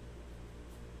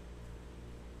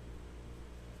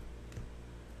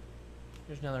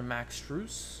 There's another Max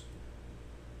Strus.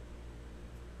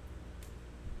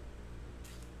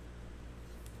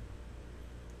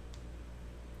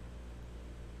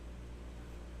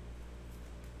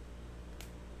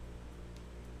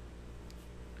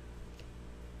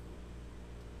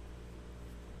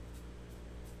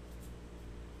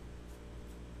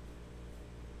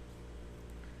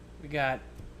 We got,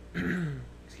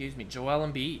 excuse me, Joel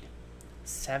Embiid.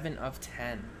 7 of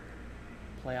 10.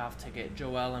 Playoff ticket,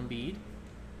 Joel Embiid.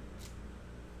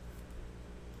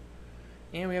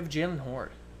 And we have Jalen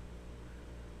Horde.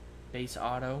 Base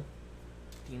auto,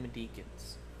 Demon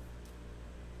Deacons.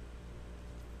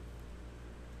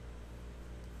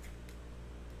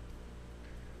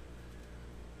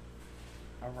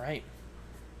 Alright.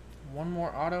 One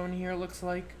more auto in here, looks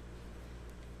like.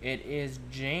 It is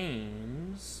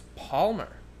James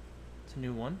Palmer. It's a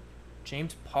new one.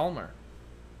 James Palmer.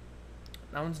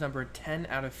 That one's number 10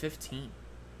 out of 15.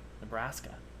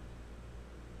 Nebraska.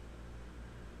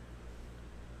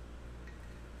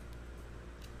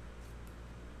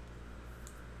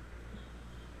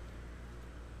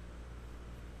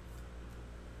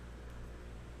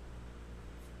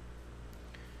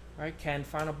 Alright, Ken,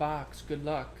 final box. Good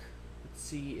luck. Let's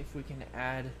see if we can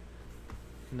add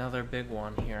another big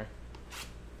one here.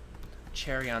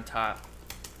 Cherry on top.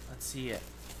 Let's see it.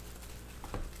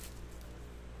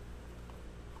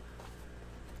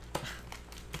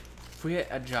 If we hit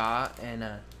a Jaw and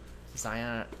a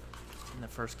Zion in the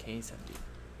first case, that'd be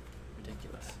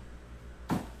ridiculous.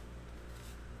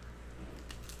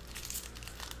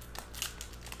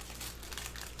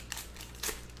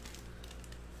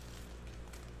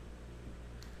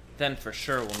 Then for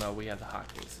sure we'll know we have the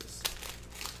hot cases.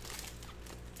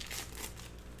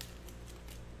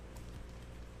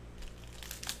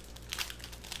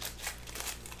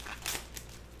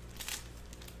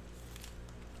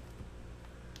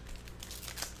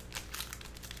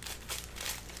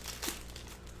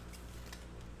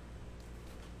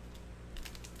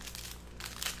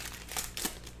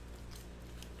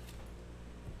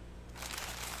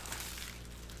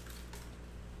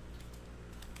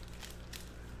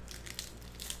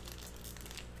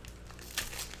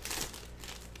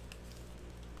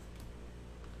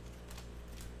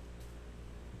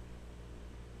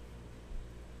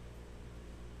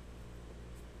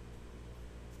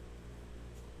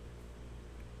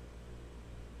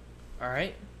 All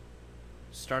right.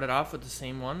 Started off with the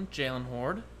same one, Jalen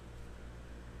Horde.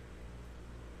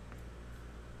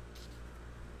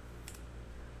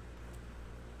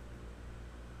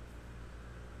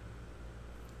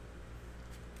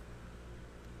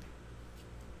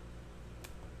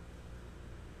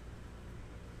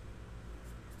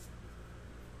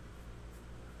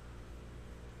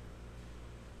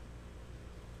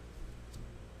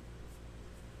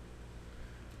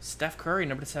 Steph Curry,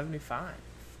 number 75.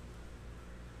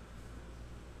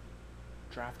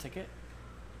 Draft ticket.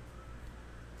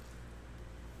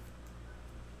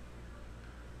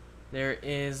 There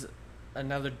is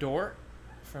another Dort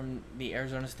from the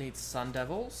Arizona State Sun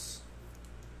Devils.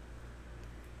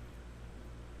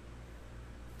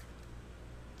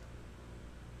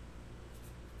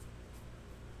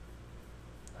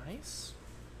 Nice.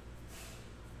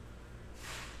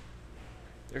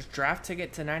 There's draft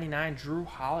ticket to 99, Drew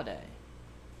Holiday,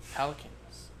 Pelicans.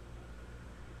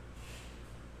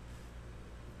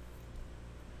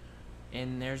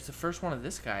 And there's the first one of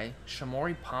this guy,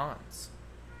 Shamori Pons.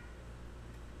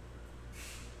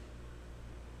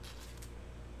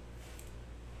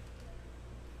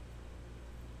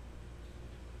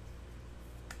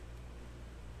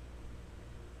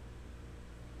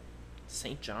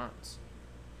 St. John's.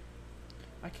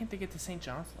 Why can't they get the St.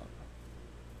 John's logo?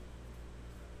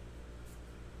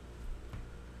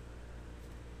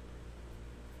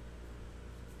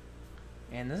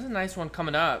 And this is a nice one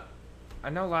coming up. I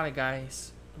know a lot of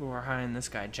guys who are high on this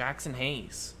guy. Jackson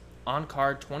Hayes. On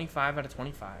card, 25 out of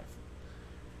 25. I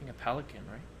think a Pelican,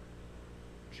 right?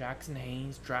 Jackson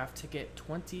Hayes, draft ticket,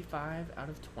 25 out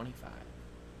of 25.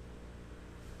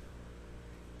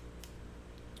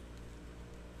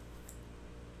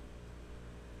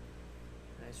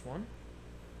 Nice one.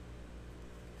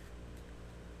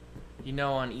 You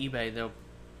know, on eBay, there'll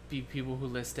be people who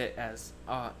list it as,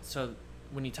 so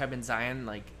when you type in Zion,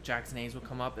 like Jackson Hayes will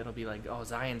come up. It'll be like, oh,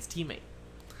 Zion's teammate.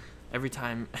 Every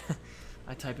time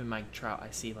I type in Mike Trout,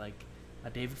 I see like a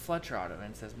David Fletcher auto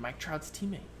and it says Mike Trout's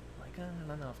teammate. I'm like, I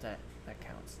don't know if that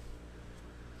counts.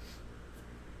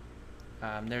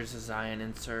 There's a Zion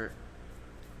insert.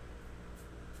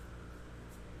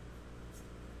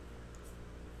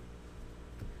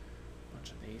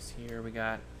 Bunch of these here. We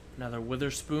got another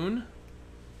Witherspoon.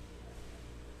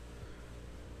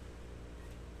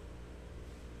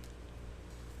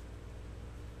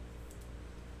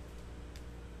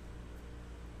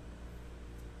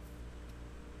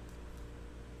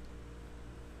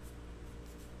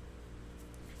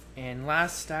 And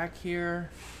last stack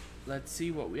here, let's see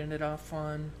what we ended off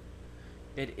on.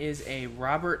 It is a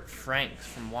Robert Franks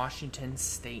from Washington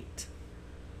State,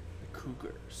 the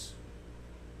Cougars.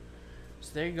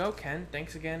 So there you go, Ken.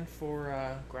 Thanks again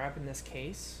for grabbing this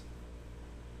case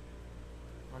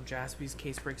on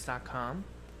jaspyscasebreaks.com.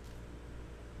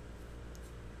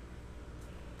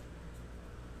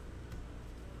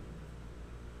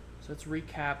 So let's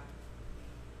recap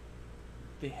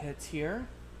the hits here.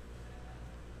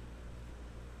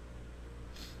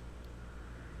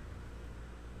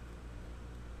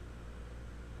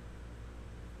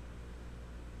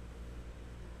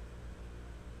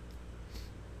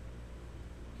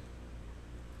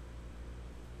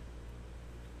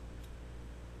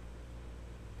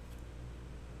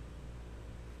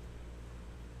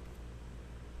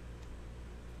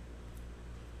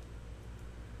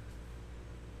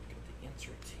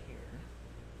 Inserts here.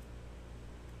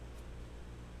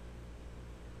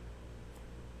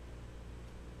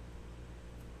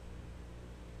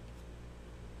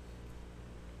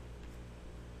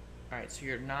 Alright, so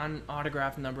your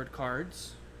non-autographed numbered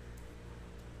cards.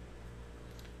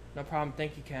 No problem.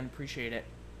 Thank you, Ken. Appreciate it.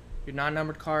 Your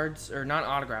non-numbered cards, or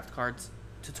non-autographed cards,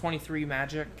 to 23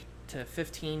 Magic, to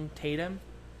 15 Tatum,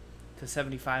 to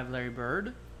 75 Larry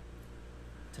Bird,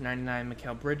 to 99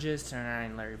 Mikal Bridges, to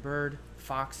 99 Larry Bird,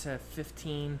 Fox to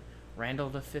 15, Randall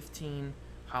to 15,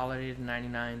 Holiday to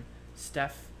 99,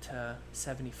 Steph to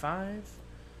 75,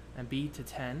 and B to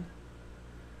 10.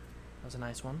 That was a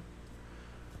nice one.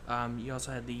 You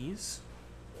also had these.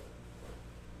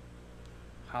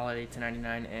 Holiday to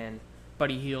 99 and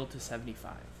Buddy Hield to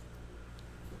 75.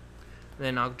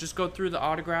 Then I'll just go through the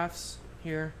autographs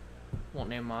here. Won't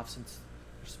name them off since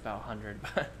there's about 100,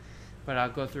 but I'll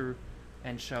go through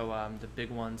and show the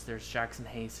big ones. There's Jackson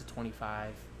Hayes to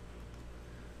 25.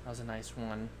 That was a nice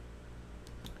one.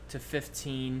 To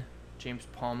 15, James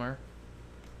Palmer.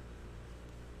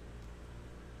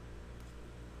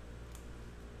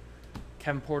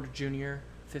 Kevin Porter Jr.,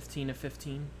 15 of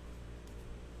 15.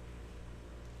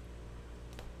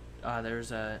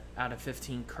 There's a out of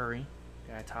 15 Curry.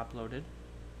 Guy top loaded.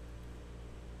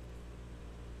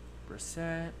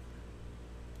 Brissett.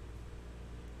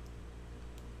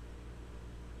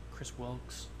 Chris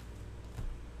Wilkes.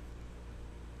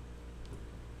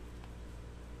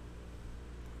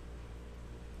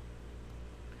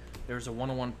 There's a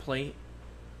 101 plate.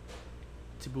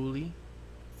 Tibuli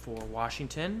for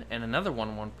Washington. And another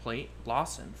 101 plate.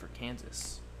 Lawson for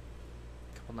Kansas.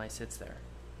 Couple nice hits there.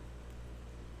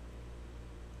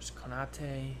 There's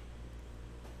Konate.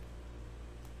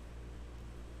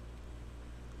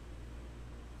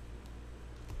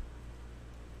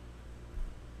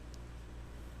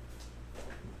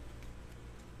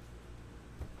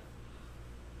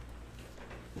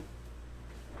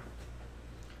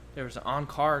 There's an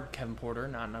on-card Kevin Porter,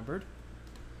 not numbered.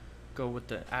 Go with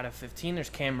the out of 15. There's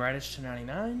Cam Reddish to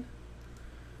 99.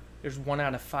 There's 1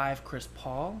 out of 5 Chris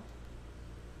Paul.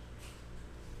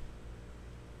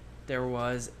 There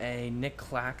was a Nick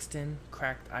Claxton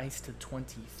cracked ice to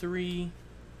 23.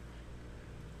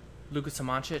 Luka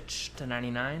Samanic to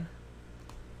 99.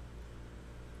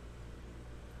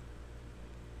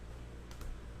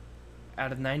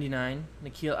 Out of 99,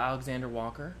 Nickeil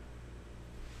Alexander-Walker.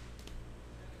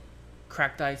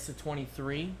 Cracked ice to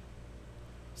 23.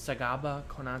 Sagaba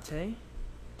Konate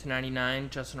to 99.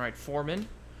 Justin Wright Foreman.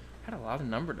 Had a lot of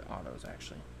numbered autos,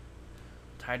 actually.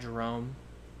 Ty Jerome.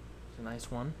 It's a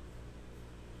nice one.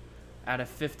 Out of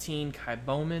 15, Kai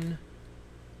Bowman.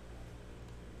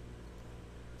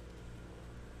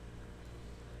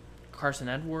 Carson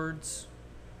Edwards.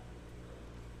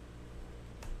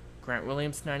 Grant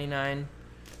Williams, 99.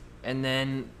 And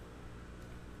then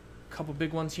a couple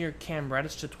big ones here. Cam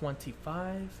Reddish to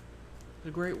 25. A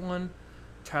great one.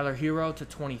 Tyler Hero to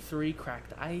 23.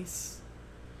 Cracked ice.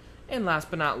 And last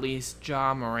but not least,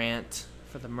 Ja Morant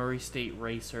for the Murray State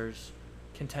Racers.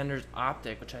 Contenders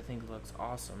Optic, which I think looks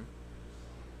awesome.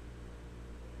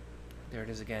 There it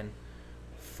is again.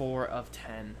 4 of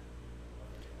 10.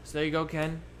 So there you go,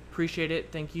 Ken. Appreciate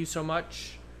it. Thank you so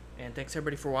much. And thanks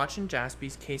everybody for watching.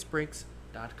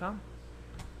 JaspysCaseBreaks.com.